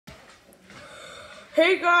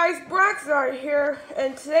Hey guys, Braxar here,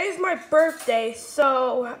 and today's my birthday,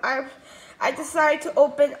 so I decided to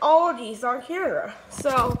open all of these on camera.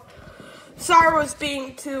 So, Sarah was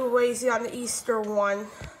being too lazy on the Easter one,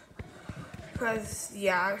 because,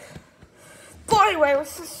 yeah. But anyway,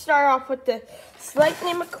 let's just start off with the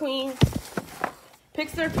Lightning McQueen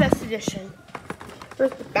Pixar Best Edition.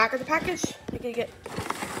 Here's the back of the package. You can get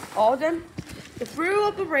all of them. The thrill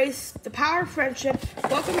of the race, the power of friendship.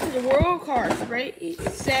 Welcome to the world of cars. Ready,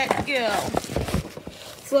 set, go.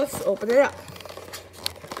 So let's open it up.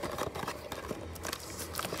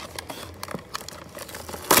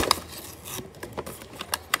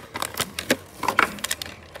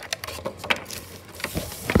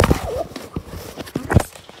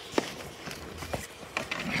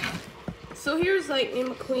 So here's Lightning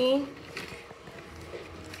McQueen.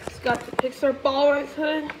 It's got the Pixar ball on its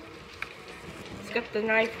hood. It's got the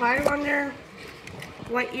 95 on there.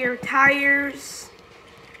 White ear tires.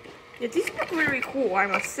 Yeah, these look really cool, I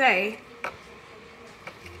must say.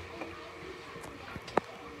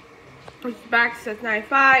 The back says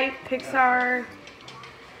 95, Pixar.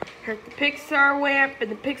 Here's the Pixar whip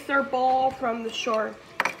and the Pixar ball from the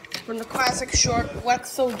classic short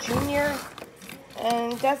Wexel Jr.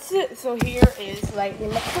 And that's it. So here is Lightning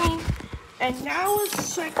McQueen. And now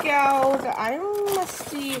let's check out, let's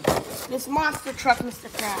see, this monster truck, Mr.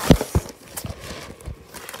 Krabs.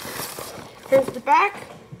 Here's the back.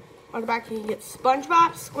 On the back you can get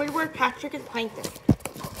SpongeBob, Squidward, Patrick, and Plankton.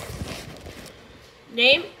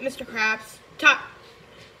 Name, Mr. Krabs.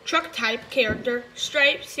 Truck type, character,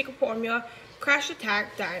 stripe, secret formula, crash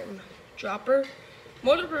attack, dime, dropper,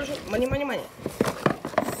 motor version, money, money, money.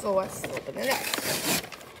 So let's open it up.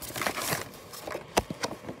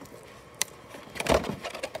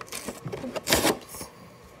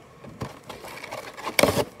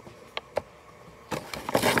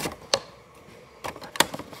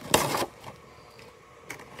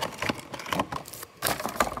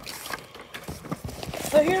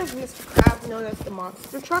 So here's Mr. Krabs, known as the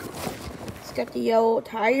monster truck. It's got the yellow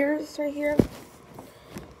tires right here.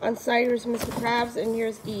 On side here's Mr. Krabs, and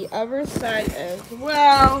here's the other side as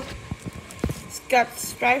well. It's got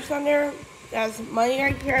stripes on there. It has money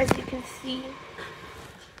right here, as you can see.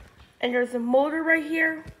 And there's a motor right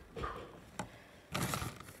here.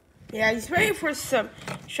 Yeah, he's ready for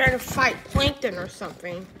trying to fight Plankton or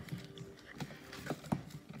something.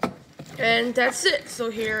 And that's it.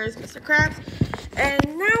 So here is Mr. Krabs.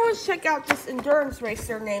 And now let's check out this endurance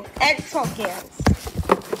racer named Ed Trunkans.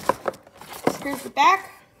 Here's the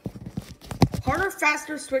back. Harder,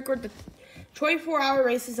 faster, quicker, the 24-hour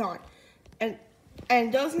race is on.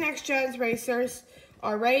 And those next gen racers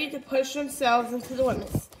are ready to push themselves into the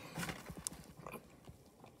limits.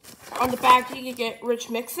 On the back you can get Rich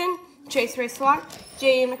Mixon, Chase Racelot,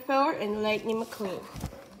 J.A. McFeller, and Lightning McQueen.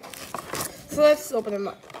 So let's open them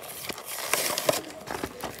up.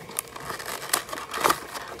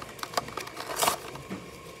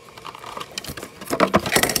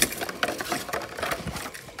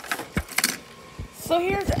 So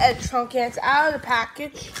here's Ed Trunkans out of the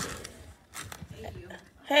package.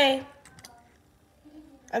 Hey,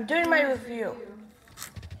 I'm doing my review.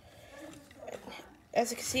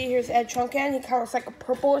 As you can see, here's Ed Trunkan. He kind of looks like a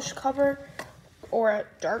purplish cover or a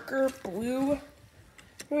darker blue.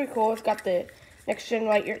 Really cool. It's got the next gen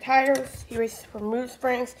light year tires. He races for Mood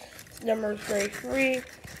Springs. His number is very free.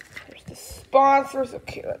 There's the sponsors.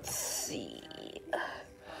 Okay, let's see.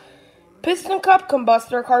 Piston Cup,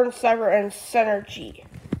 Combustor, Carbon Cyber, and Synergy.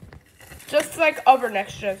 Just like other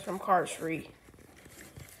next gens from Cars 3.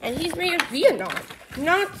 And he's made in Vietnam,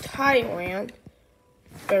 not Thailand.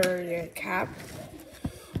 Very cap.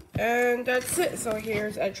 And that's it. So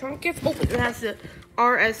here's a trunk gift. Oh, it has the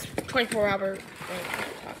RS 24-hour.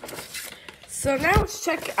 So now let's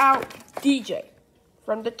check out DJ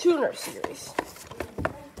from the Tuner series.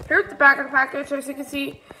 Here's the back of the package, as you can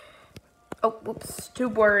see. Oh, whoops,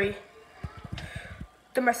 too blurry.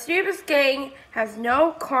 The mischievous gang has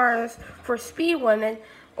no cars for speed limit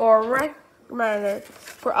or recommended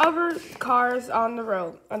for other cars on the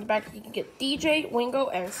road. On the back you can get DJ, Wingo,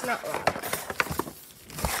 and Snotlap.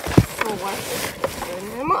 So let's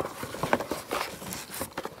open them up.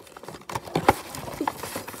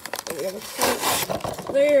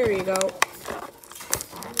 There you go.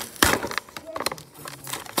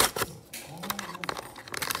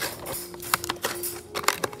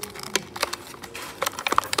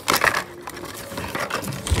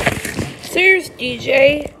 So here's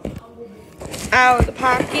DJ out of the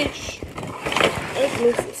package. Let's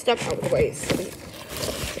move some stuff out of the way.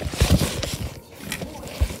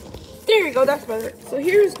 There you go, that's better. So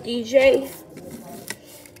here's DJ.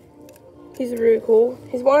 He's really cool.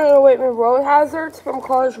 He's one of the Whitman road hazards from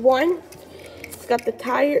Cars 1. It's got the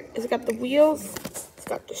tire, it's got the wheels, it's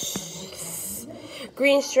got the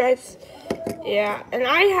green stripes. Yeah, and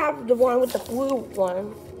I have the one with the blue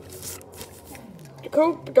one.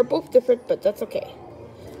 They're both different, but that's okay.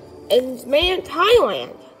 And it's made in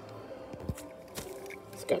Thailand.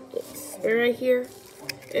 It's got this right here.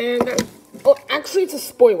 And, oh, actually it's a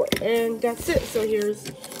spoiler. And that's it. So here's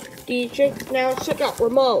DJ. Now check out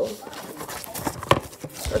Ramon.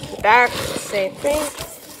 First the back, same thing.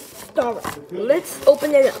 Alright, let's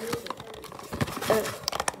open it up.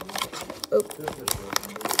 Open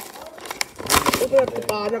up the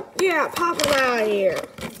bottom. Yeah, pop him out of here.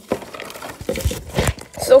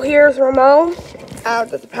 So here's Ramon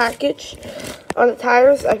out of the package. On the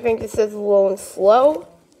tires, I think it says low and slow.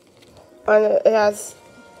 It has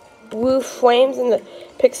blue flames in the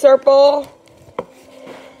Pixar ball.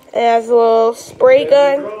 It has a little spray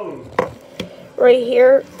gun right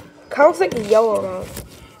here. Kind of looks like a yellow one.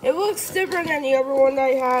 It looks different than the other one that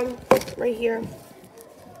I had right here.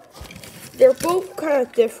 They're both kind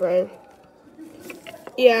of different.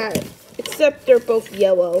 Yeah, except they're both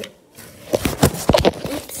yellow.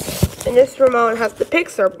 Oops. And this Ramon has the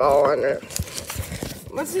Pixar ball on it.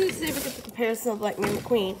 Let's see if we get the comparison of Lightning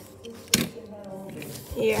McQueen.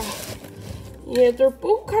 Yeah. Yeah, they're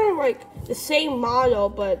both kind of like the same model,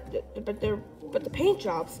 but the paint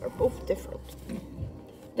jobs are both different.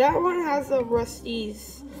 That one has a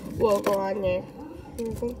Rusty's logo on there.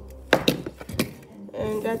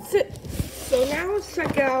 And that's it. So now let's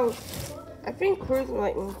check out, I think, Cruising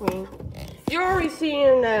Lightning McQueen. You already seen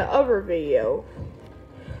in that other video.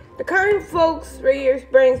 The current folks radio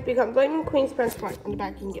brings becomes Lightning McQueen's friends part. On the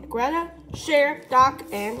back you can get Greta, Sheriff, Doc,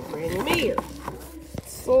 and Randy Mayer.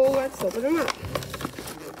 So let's open them up.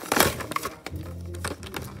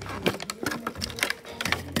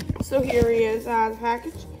 So here he is out of the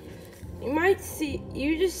package.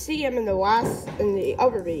 You just see him in the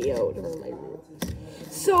other video.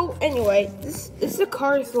 So anyway, this is the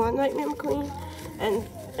Cars 1 Lightning McQueen, and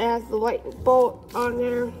it has the lightning bolt on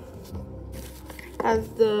there. Has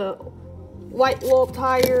the white wall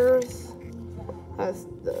tires. Has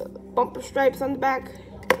the bumper stripes on the back.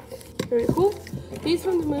 Very cool. These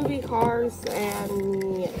from the movie Cars,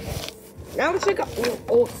 and yeah. Now let's check out the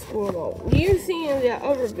old school mode. You've seen in the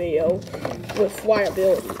other video with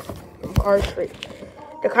flyability from Cars 3.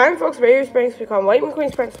 The kind of folks radio springs become Lightning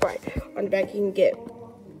McQueen's friend spy. On the back you can get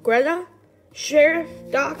Greta, Sheriff,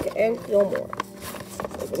 Doc, and Fillmore.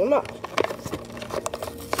 Open them up.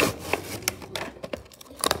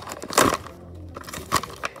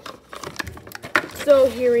 So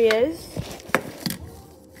here he is.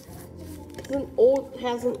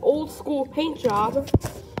 Has an old school paint job.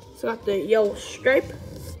 It's got the yellow stripe.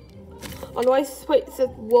 On the license plate it says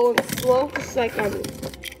low and slow, just like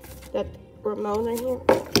that Ramon right here.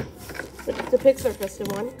 But it's the Pixar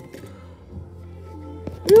Festival one.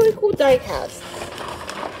 Really cool die cast.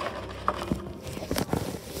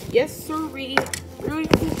 Yes, sirree. Really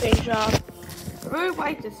cool paint job. I really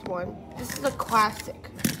like this one. This is a classic.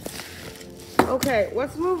 Okay,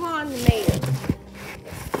 let's move on to Mayer.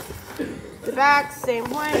 The back, same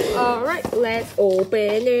way. Alright, let's open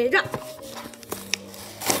it up.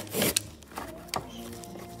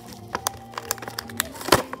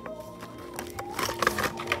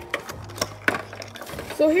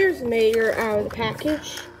 So here's Mayer out of the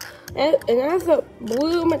package. And it has a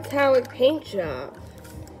blue metallic paint job.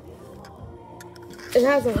 It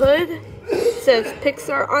has a hood. It says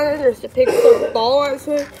Pixar on it. There's the Pixar ball on its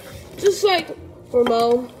hood. Just like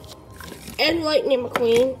Ramon and Lightning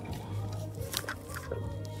McQueen.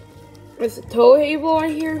 There's a tow label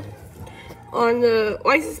right here. On the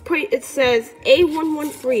license plate it says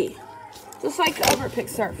A113. Just like the other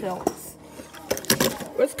Pixar films.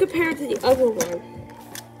 Let's compare it to the other one.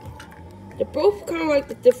 They're both kind of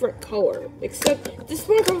like a different color. Except this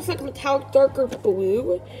one comes like a metallic darker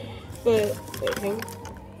blue. But,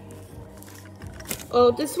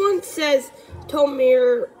 oh, this one says tow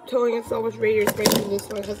mirror, towing us always radio springs, and this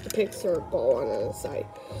one has the Pixar ball on the other side.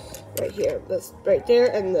 Right here, this right there,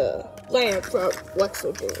 and the lamp from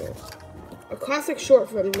Lexo Jr. A classic short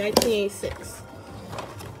from 1986.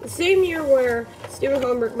 The same year where Steven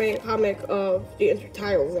Hillenburg made a comic of the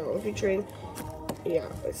Intertidal Zone, featuring, yeah,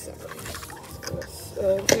 etc.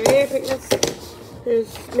 Okay, I think that's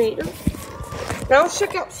his Mater. Now let's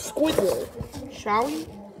check out Squidward, shall we?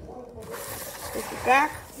 Here's the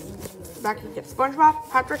back. The back you get SpongeBob,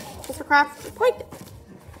 Patrick, Mr. Krabs, and Plankton.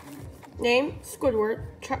 Name, Squidward.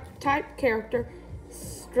 Type, character.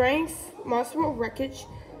 Strength, Monster Wreckage.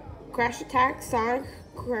 Crash Attack, Sonic,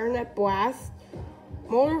 Clarinet Blast.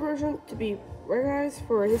 smaller version to be recognized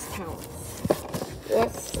for his talents.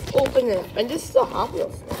 Let's open it. And this is the Hot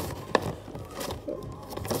Wheels one.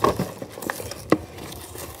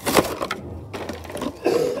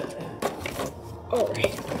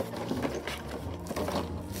 Alright.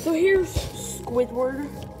 So here's Squidward.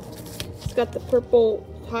 It's got the purple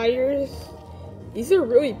tires. These are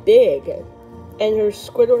really big. And there's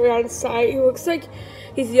Squidward on the side. He looks like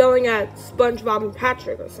he's yelling at SpongeBob and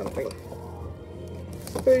Patrick or something.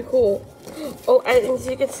 Very cool. Oh, and as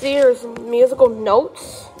you can see, there's musical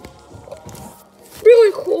notes.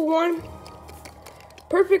 Really cool one.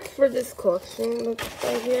 Perfect for this collection. Look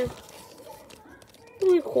right here.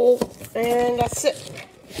 Really cool. And that's it.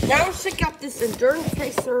 Now let's check out this Endurance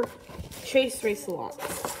Racer Chase Race a lot.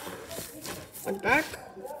 On the back,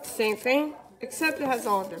 same thing, except it has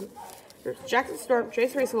all of them. There's Jackson Storm,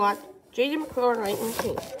 Chase Race a lot, JD McClure, and Lightning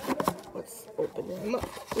King. Let's open them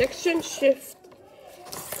up. Next Gen Shift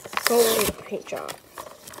Solar Paint Job.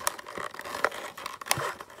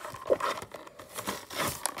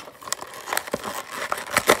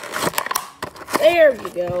 There we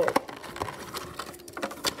go.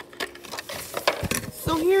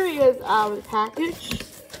 So here he is out of the package.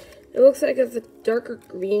 It looks like it's a darker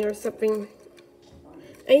green or something.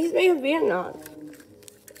 And he's made of Vietnam.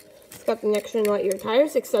 It's got the next gen light year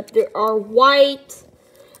tires, except they are white.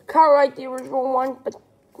 Kind of like the original one, but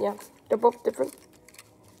yeah, they're both different.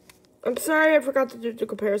 I'm sorry I forgot to do the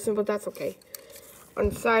comparison, but that's okay. On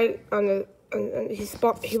the side,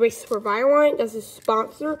 he races for Violent. That's his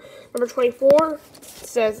sponsor. Number 24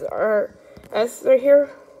 says our S right here.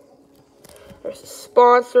 There's the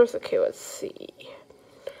sponsors. Okay, let's see.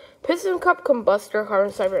 Piston Cup Combustor,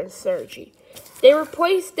 Carbon Cyber, and Synergy. They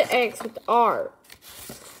replaced the X with the R.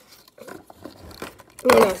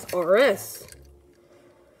 And that's RS.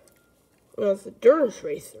 And that's the Endurance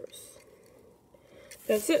Racers.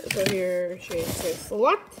 That's it. So here, Chase Race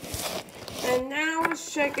Select. And now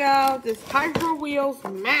let's check out this Hydro Wheels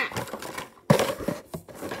Mac.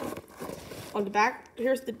 On the back,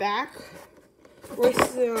 here's the back.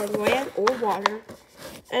 Races on land or water.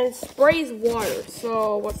 And it sprays water.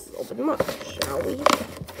 So let's open them up, shall we?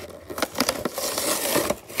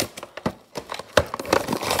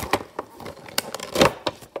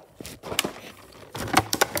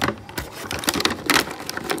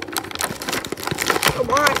 Come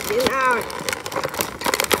on, get out.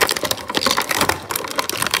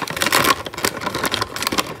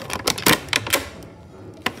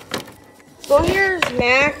 So here's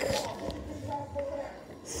Mac.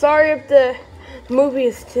 Sorry if the movie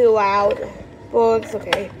is too loud. Well, it's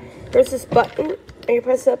okay. There's this button, and you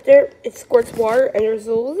press it up there, it squirts water, and there's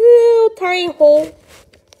a little tiny hole.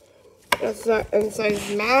 That's inside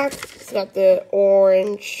his Mac. It's got the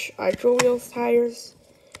orange Hydro Wheels tires.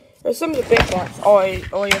 There's some of the big parts. All you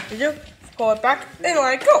have to do is pull it back and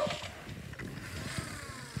let it go.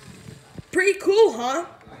 Pretty cool, huh?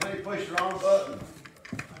 Hey, push the wrong button.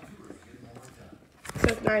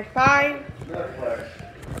 Says 95.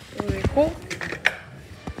 Really cool.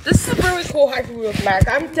 This is a really cool Hydro Wheels Mac.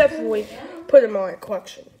 I'm definitely putting them on my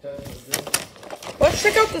collection. Let's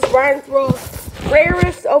check out this Ryan Throw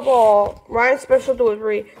rarest of all Ryan Special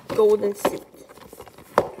Delivery Golden Suit.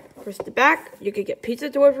 First the back, you could get Pizza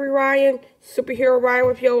Delivery Ryan, Superhero Ryan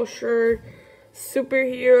with yellow shirt,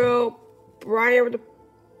 Superhero Ryan with a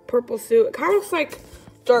purple suit. It kind of looks like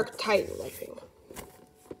Dark Titan, I think.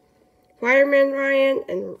 Fireman Ryan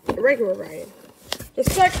and regular Ryan.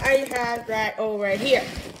 Just like I had right over right here.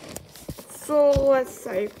 So let's,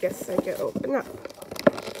 I guess I can open up.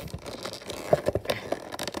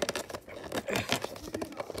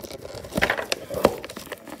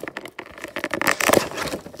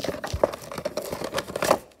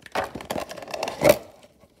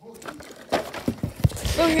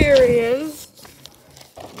 So here it is.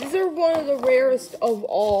 These are one of the rarest of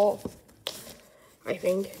all, I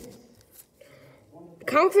think. It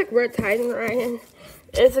kind of looks like Red Titan Ryan.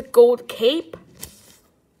 It's a gold cape.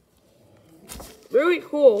 Really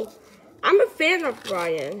cool. I'm a fan of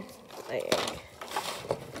Ryan. I think.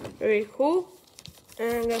 Very cool.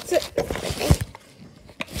 And that's it. I think.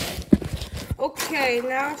 Okay,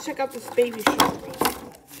 now let's check out this baby shark.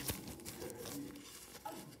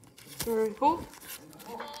 Very cool.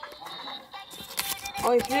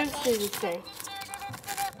 Oh, it's interesting to say.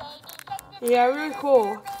 Yeah, really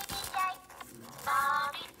cool.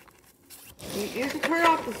 You can turn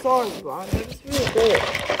off the songs, Ron. That's really cool.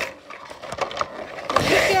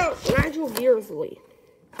 Check out Nigel Gearsley.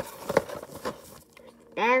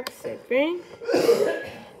 Back, same thing.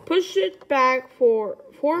 Push it back for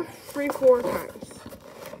 4 times.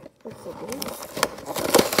 Let's open it.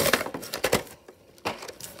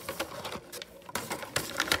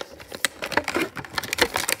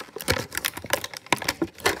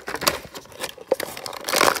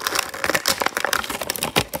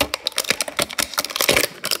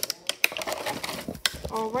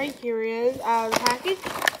 right here he is out of the package.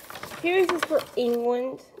 Here is for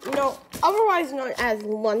England. No, otherwise known as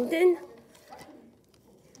London.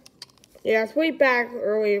 Yeah, it's way back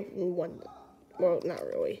earlier in London. Well, not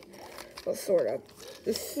really, but sort of.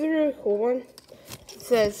 This is a really cool one. It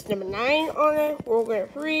says number 9 on it, World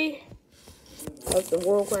Grand Prix. That's the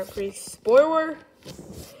World Grand Prix spoiler.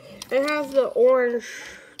 It has the orange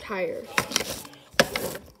tires.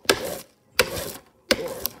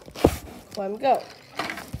 Let him go.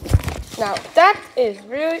 Now, that is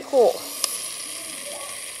really cool.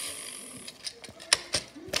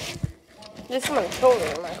 This is my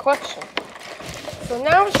children in my collection. So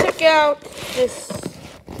now let's check out this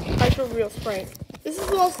Hyper Real Spring. This is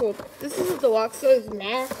a deluxe, so it's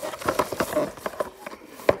matte.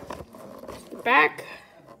 The back.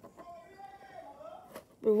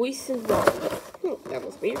 Release and roll. That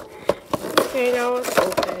was weird. Okay, now let's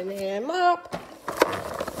open him up.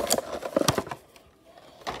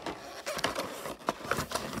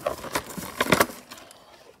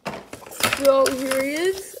 So here he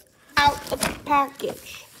is, out of the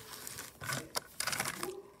package.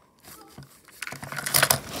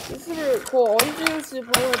 This is really cool. All you do is to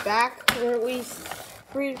pull it back or at least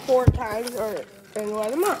 3 to 4 times and let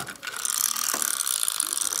them up.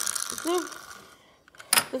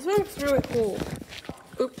 This one's really cool.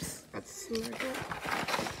 Oops, that's smart.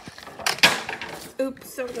 Oops,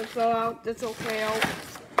 something fell out. That's okay. I'll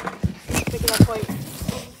pick it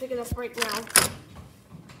up right now.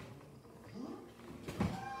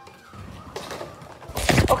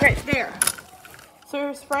 Okay, there. So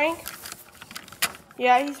here's Frank.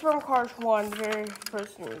 Yeah, he's from Cars 1, the very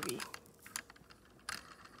first movie.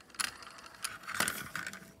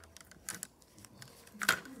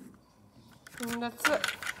 And that's it.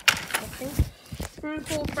 Okay. Pretty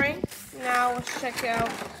cool, Frank. Now let's check out.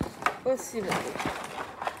 Let's see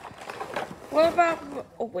what about?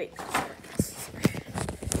 Oh wait.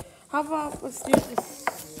 How about let's do this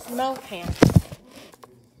smell can.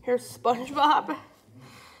 Here's SpongeBob.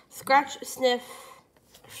 Scratch, sniff.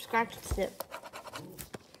 Scratch and sniff.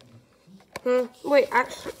 Wait,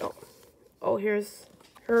 actually, oh, here's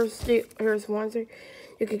one thing.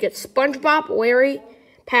 You could get SpongeBob, Larry,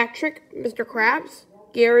 Patrick, Mr. Krabs,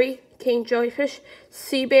 Gary, King Jellyfish,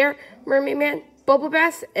 Sea Bear, Mermaid Man, Bubble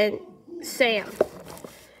Bass, and Sam,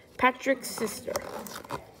 Patrick's sister.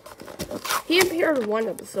 He appeared in one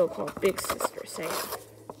episode called Big Sister Sam.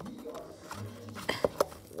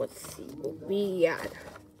 Let's see what we got.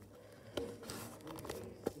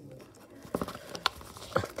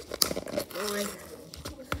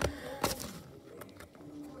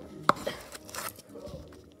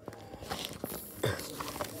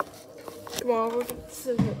 Come on, we're gonna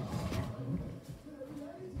sit here.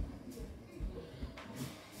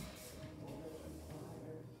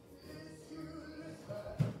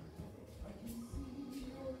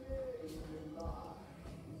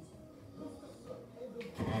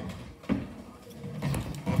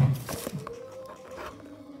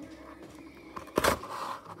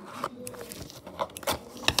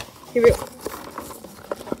 Here we go.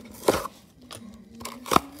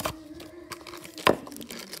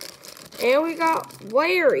 And we got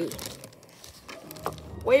Larry.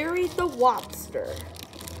 Larry the Lobster.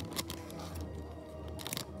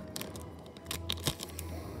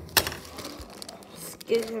 Just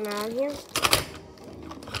get him out of here.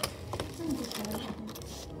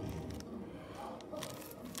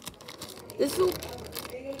 This will.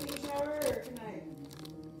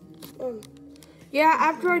 Yeah,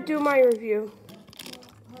 after I do my review.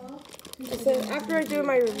 I said after I do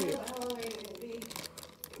my review.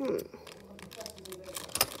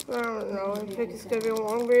 I don't know. I think it's gonna be a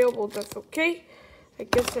long video, but that's okay. I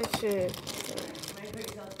guess I should.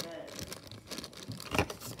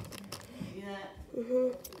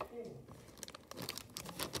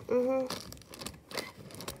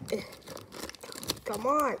 Come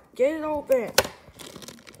on, get it open.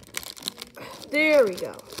 There we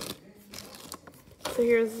go. So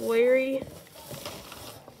here's Larry.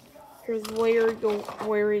 Here's Larry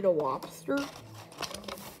the Lobster.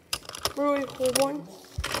 Really cool one.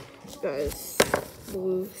 Got his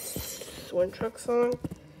blue swim trunks on.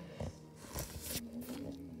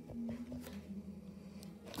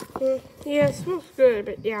 Yeah, it smells good,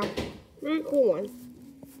 but yeah, really cool one.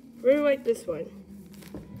 Really like this one.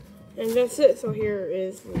 And that's it. So here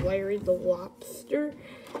is Larry the Lobster.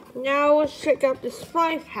 Now let's check out this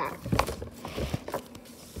 5-pack.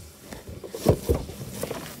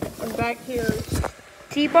 And back here,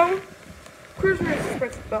 T-Bone, Cruiser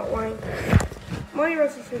Express Beltline, Money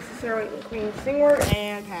Roasted Necessarily Queen Singer,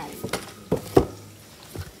 and Patty.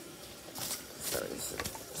 So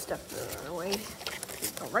just step out of the way.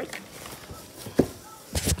 right.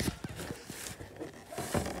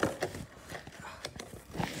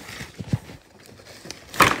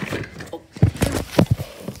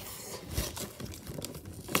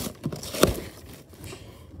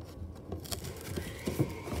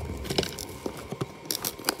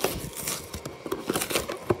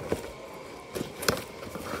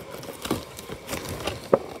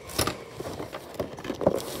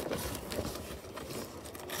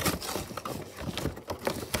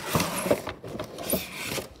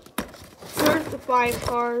 Here's the 5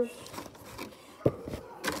 cars.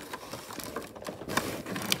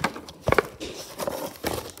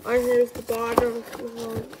 And here's the bottom.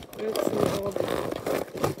 It's all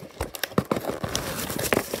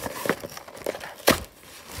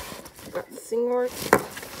got the single.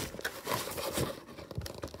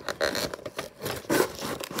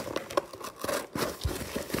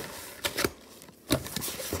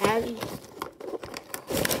 Patty.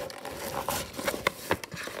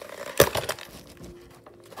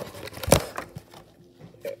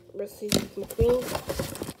 Mercy McQueen.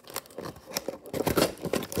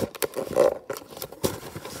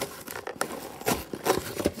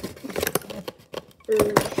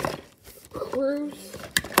 Cruz.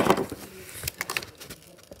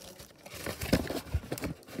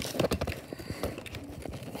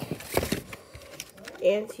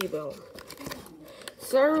 And T-Bone.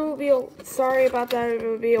 Sorry about that. It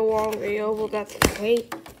will be a long video, but that's okay.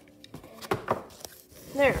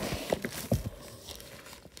 There.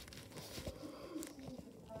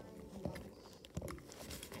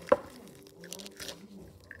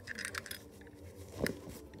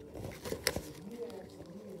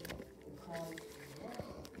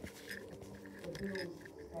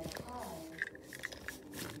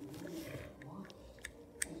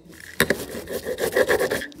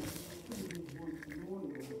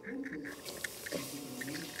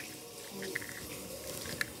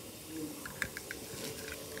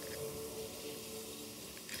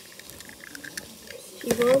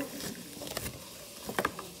 T-Bone.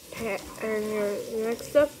 And here,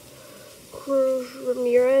 next up, Cruz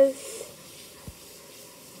Ramirez.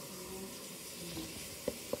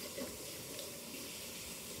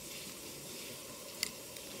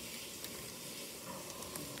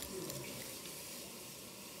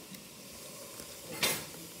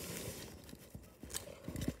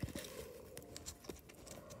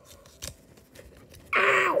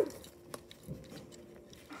 Ow!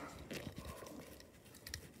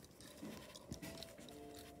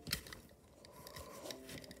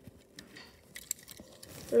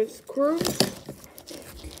 There's Cruz.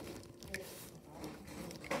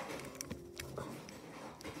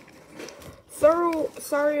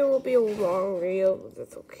 Sorry it will be a long video, but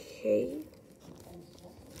that's okay.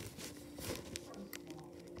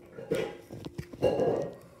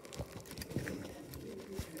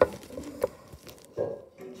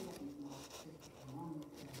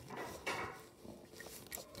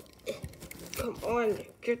 Come on,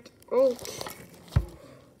 get out.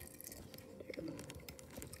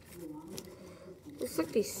 Looks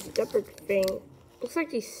like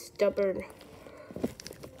these stubborn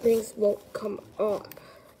things won't come up.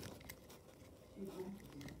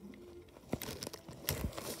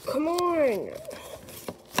 Come on.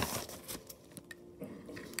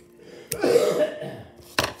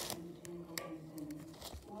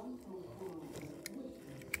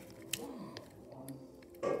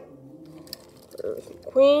 There's the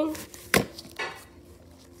Queen.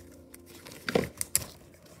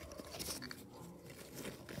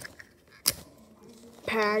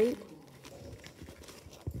 Patty.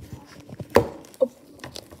 Oh.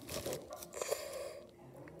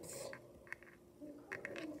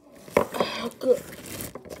 Good.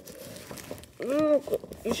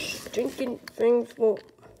 These stinking things won't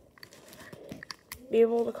be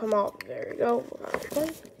able to come out. There you go.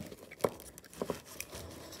 Okay.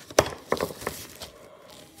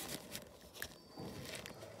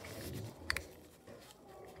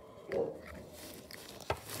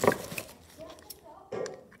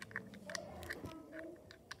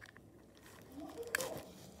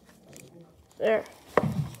 There.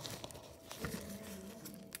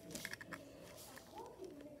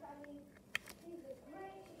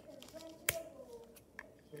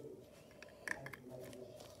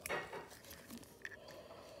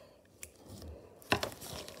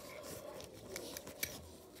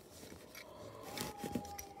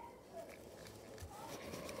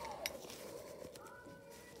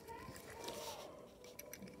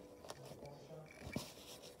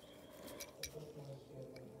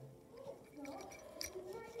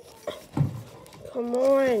 Come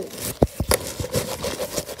on.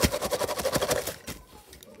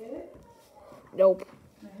 Nope.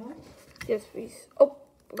 Yes, please. Oh,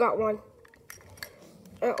 got one.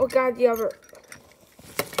 Oh, got the other.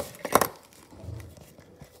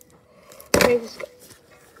 Okay, just go.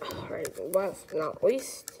 Alright, last but not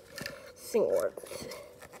least, single word.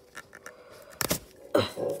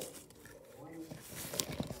 Oh.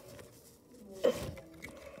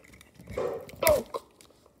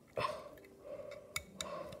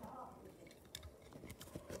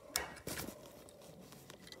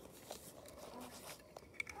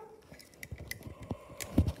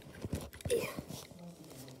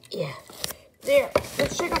 Yeah. There.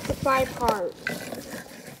 Let's check out the 5 cards.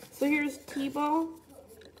 So here's T-Bone.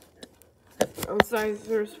 I'm sorry,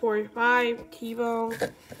 there's 45. T-Bone.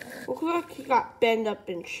 Looks like he got bent up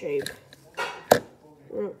in shape.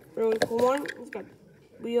 Really cool one. He's got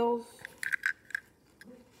wheels.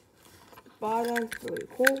 Bottom. Really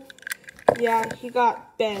cool. Yeah, he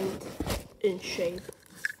got bent in shape,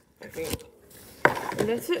 I think. And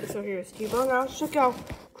that's it. So here's T-Bone. Now let's check out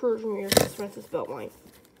Cruise Mirror Princess Beltline.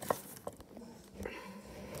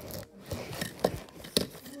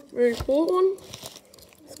 Very cool one.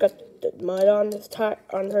 It's got the mud on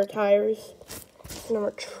her tires. It's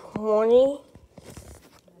number 20.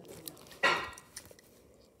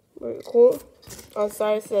 Very cool. On the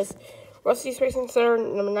side it says Rusty's Racing Center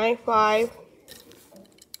number 95.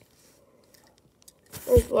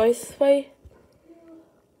 There's license plate.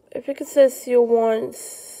 I think it says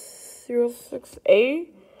CO1068.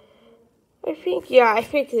 I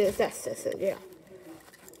think it is. That's it, yeah.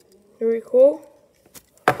 Very cool.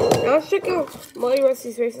 Now let's check out Molly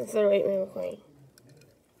Rusty's Racing Center 8-man McLean.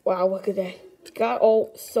 Wow, look at that. It got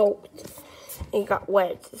all soaked and got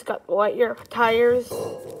wet. It's got light air tires.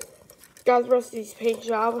 It's got Rusty's paint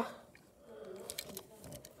job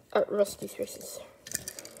at Rusty's Racing Center.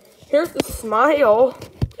 Here's the smile.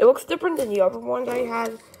 It looks different than the other ones I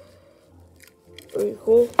had. Really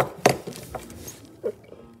cool.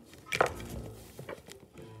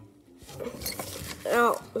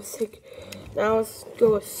 Now let's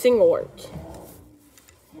go with single word.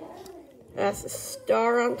 That's a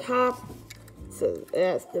star on top. So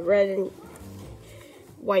that's the red and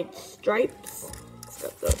white stripes. It's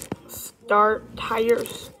got the star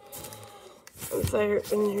tires.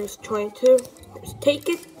 And here's 22. There's take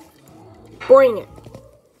it, bring it.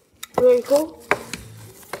 Really cool.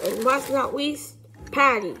 And last but not least,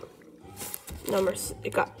 Patty.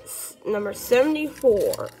 It got number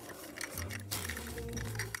 74.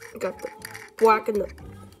 It got the black and the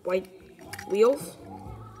white wheels.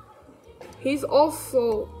 She's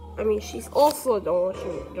also a demolition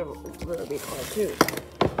car too.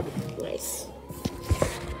 Nice.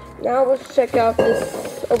 Now let's check out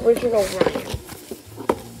this original Ryan.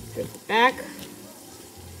 Here's the back.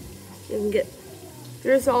 You can get.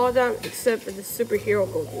 Here's all of them except for the superhero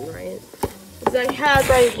golden Ryan, which I have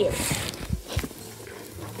right here.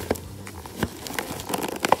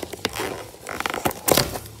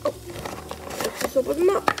 Oh, let's just open them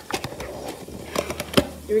up.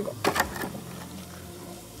 Here we go.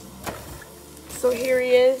 So here he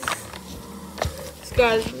is. He's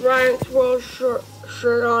got his Ryan's World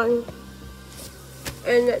shirt on.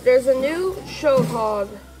 And there's a new show called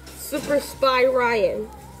Super Spy Ryan,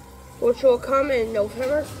 which will come in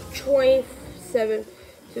November 27,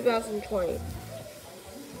 2020.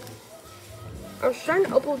 I was trying to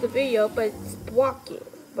upload the video, but it's blocking.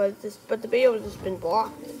 But the video has just been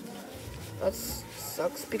blocked. That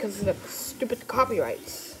sucks because of the stupid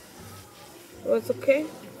copyrights. Well, it's okay.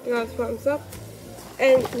 You got his thumbs up.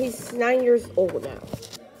 And he's 9 years old now.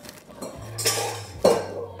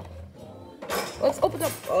 Let's open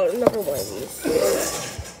up another one of these.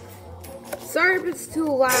 Sorry if it's too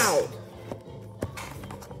loud.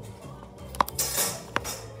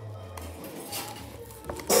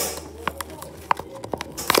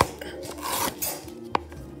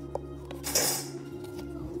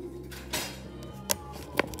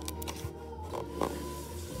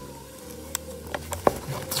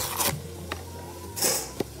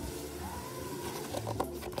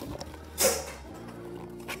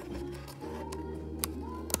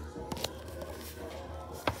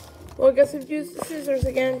 Well, I guess we've used the scissors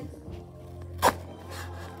again.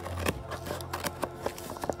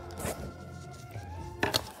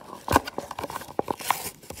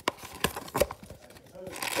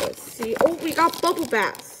 Let's see. Oh, we got bubble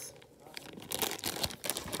baths.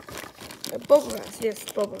 Bubble baths, yes,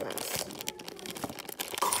 bubble baths.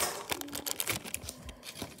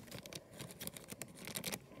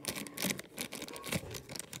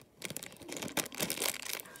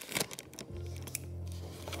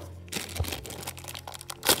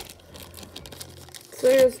 So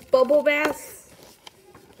there's bubble baths.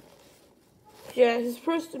 Yeah, his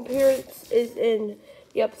first appearance is in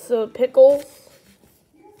the episode Pickles.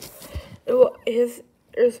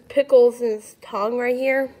 There's pickles in his tongue right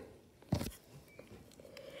here.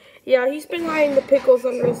 Yeah, he's been hiding the pickles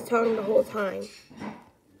under his tongue the whole time.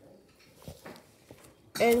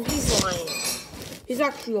 And he's lying. He's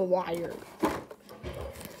actually a liar.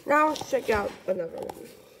 Now let's check out another one.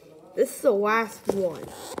 This is the last one.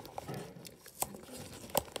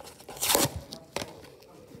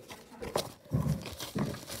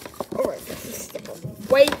 Alright, this is the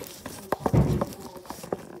wait.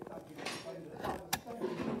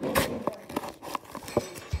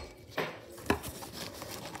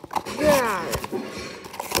 Yeah.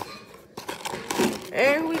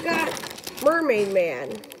 And we got Mermaid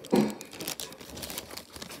Man.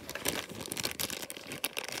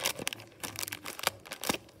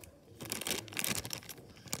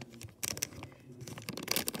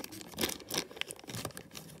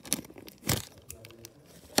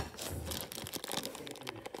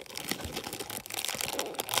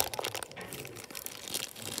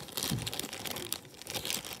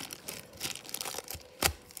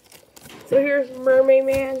 So here's Mermaid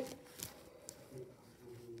Man.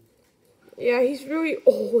 Yeah, he's really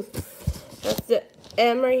old. That's the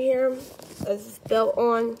M right here. That's his belt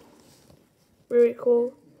on. Really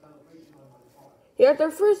cool. Yeah, their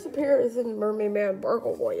first appearance in the Mermaid Man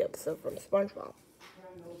Burgle Boy episode from SpongeBob.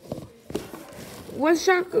 Let's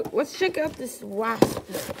check out this last one.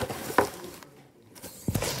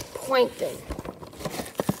 Plankton.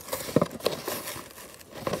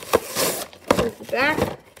 Here's the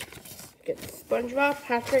back. Get SpongeBob,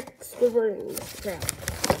 Patrick, Squidward, and Mr.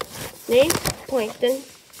 Krabs. Name, Plankton.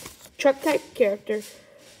 Truck type character.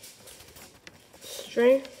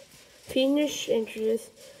 Strength, fiendish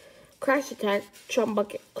interest. Crash attack, chum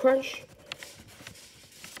bucket, crunch.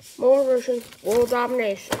 More versions, world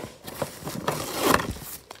domination.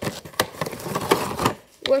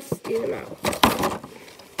 Let's get them out.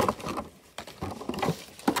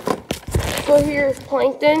 So here's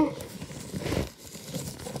Plankton.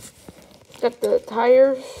 Got the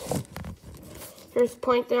tires. Here's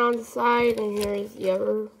Plankton on the side, and here's the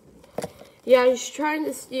other. Yeah, he's trying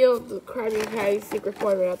to steal the Krabby Patty's secret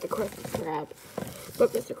formula at the Krusty Krab.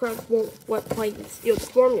 But Mr. Krabs won't let Plankton steal the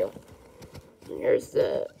formula. And here's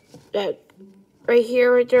that right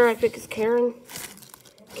here, right there, I think is Karen.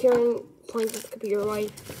 Karen, Plankton's computer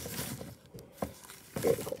light.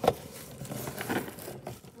 Very cool.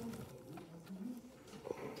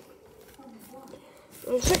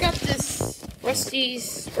 Let's check out this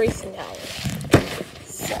Rusty's Racing Alley.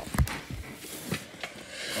 So,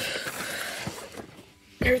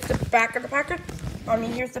 here's the back of the packet.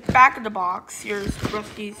 Here's the back of the box. Here's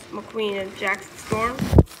Rusty's McQueen and Jackson Storm.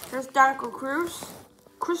 Here's Donegal Cruz,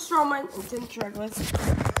 Chris Roman, and Tim Tregless.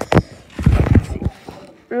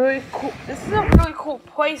 Really cool. This is a really cool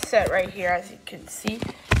play set right here, as you can see.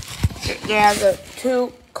 It has a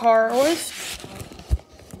 2-car list.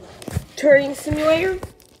 Train simulator,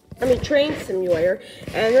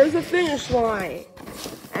 and there's a finish line,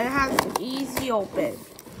 and it has an easy open.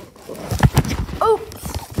 Oops!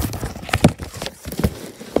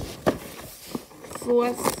 So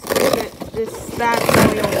let's get this bad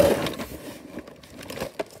boy open.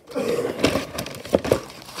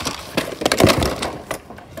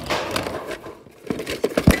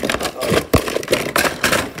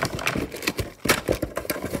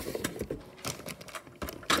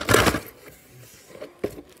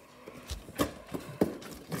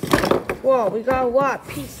 Whoa, we got a lot of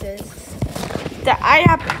pieces that I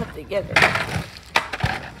have to put together.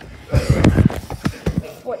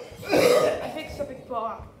 Wait, I think something fell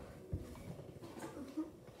out.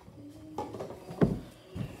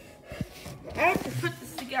 I have to put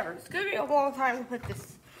this together. It's gonna be a long time to put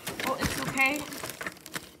this. Well, it's okay.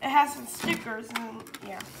 It has some stickers and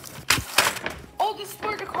yeah. Oh, this is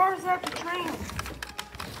where the cars have to train.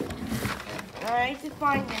 I need to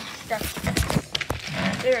find the instructions.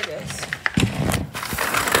 There it is.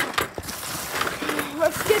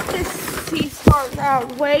 Let's get this piece part out of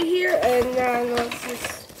the way here, and then let's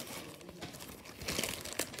just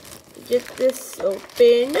get this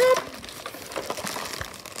open up.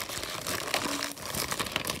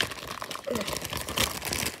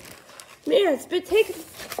 Man, it's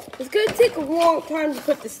gonna take a long time to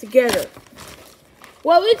put this together.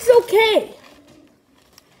 Well, it's okay.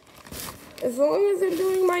 As long as I'm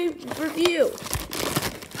doing my review.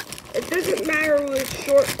 It doesn't matter whether it's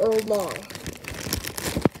short or long.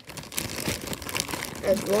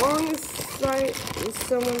 As long as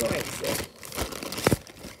someone likes it.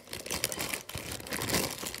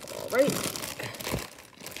 Alright.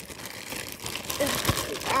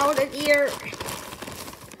 Out of here.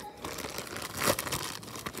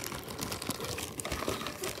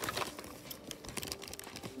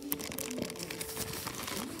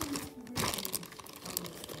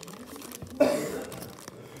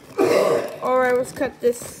 let's cut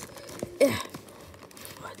this.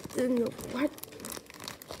 What?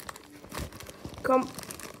 Come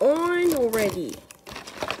on already.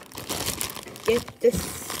 Get this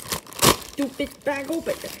stupid bag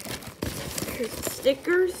open. Here's the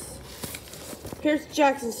stickers. Here's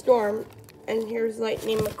Jackson Storm. And here's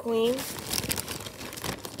Lightning McQueen.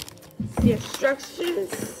 The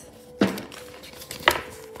instructions.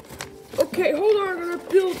 Okay, hold on, I'm gonna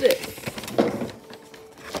build this.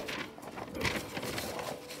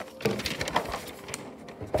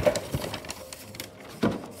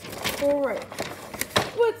 Alright,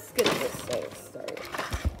 let's get this thing started.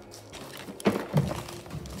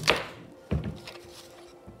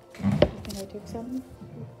 Can I take some?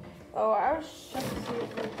 Oh, I was trying to see if we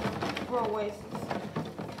could throw away.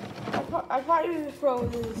 I thought you would throw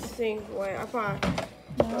these things away. I thought.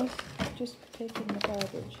 No, just taking the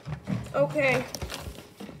garbage. Okay.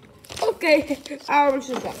 Okay, I was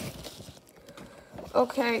just that.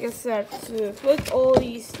 Okay, I guess that's to put all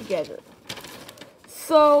these together.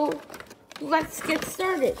 So, let's get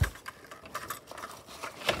started.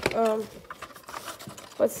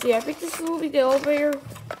 Let's see, I think this will be the elevator.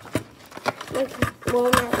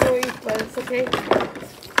 Well, not really, but it's okay.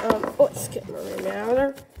 Let's get my right now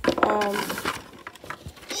there.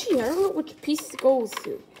 Gee, I don't know which piece it goes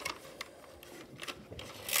to.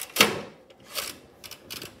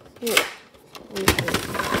 Here.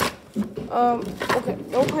 Okay,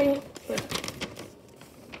 no playing.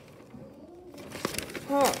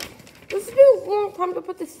 Huh. This has been a long time to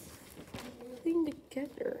put this thing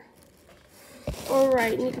together.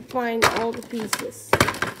 Alright, need to find all the pieces.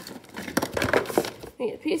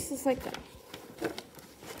 Need pieces like that.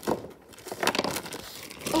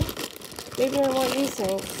 Oh, maybe I want these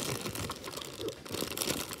things.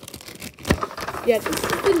 Yeah, this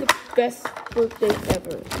has been the best birthday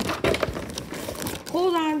ever.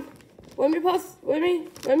 Hold on. Let me pause. Let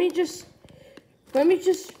me just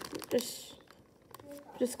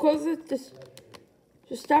close it.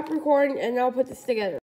 Just stop recording and I'll put this together.